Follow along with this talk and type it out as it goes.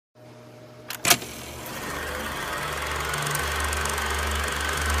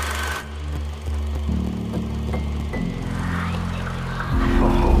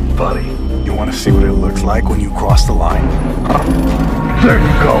see what it looks like when you cross the line? There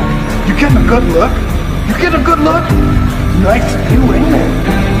you go. You getting a good look? You getting a good look? Nice view, ain't it?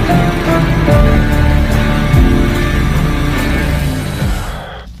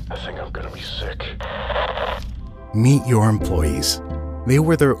 I think I'm gonna be sick. Meet your employees. They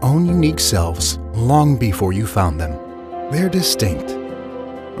were their own unique selves long before you found them. They're distinct,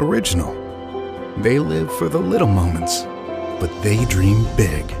 original. They live for the little moments, but they dream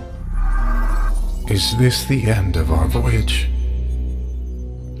big. Is this the end of our voyage?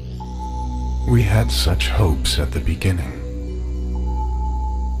 We had such hopes at the beginning,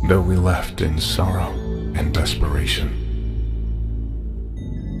 though we left in sorrow and desperation.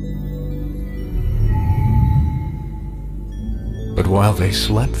 But while they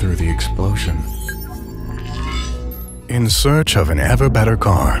slept through the explosion, In search of an ever better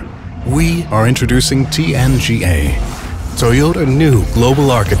car, we are introducing TNGA, Toyota New Global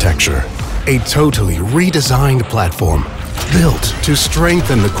Architecture, a totally redesigned platform built to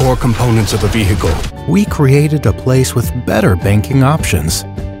strengthen the core components of the vehicle. We created a place with better banking options,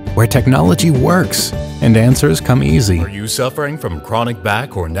 where technology works and answers come easy. Are you suffering from chronic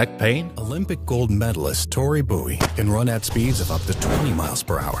back or neck pain? Olympic gold medalist Tori Bowie can run at speeds of up to 20 miles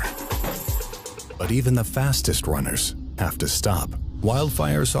per hour. But even the fastest runners have to stop.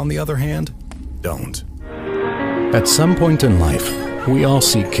 Wildfires, on the other hand, don't. At some point in life, we all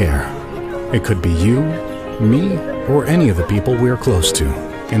seek care. It could be you, me, or any of the people we're close to.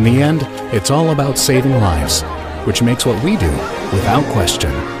 In the end, it's all about saving lives, which makes what we do, without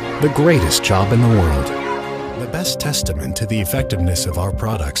question, the greatest job in the world. The best testament to the effectiveness of our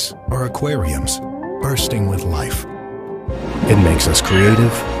products are aquariums bursting with life. It makes us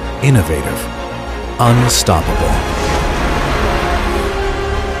creative, innovative, unstoppable.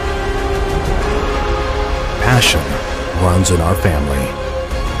 Passion runs in our family.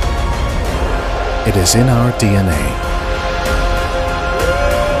 It is in our DNA.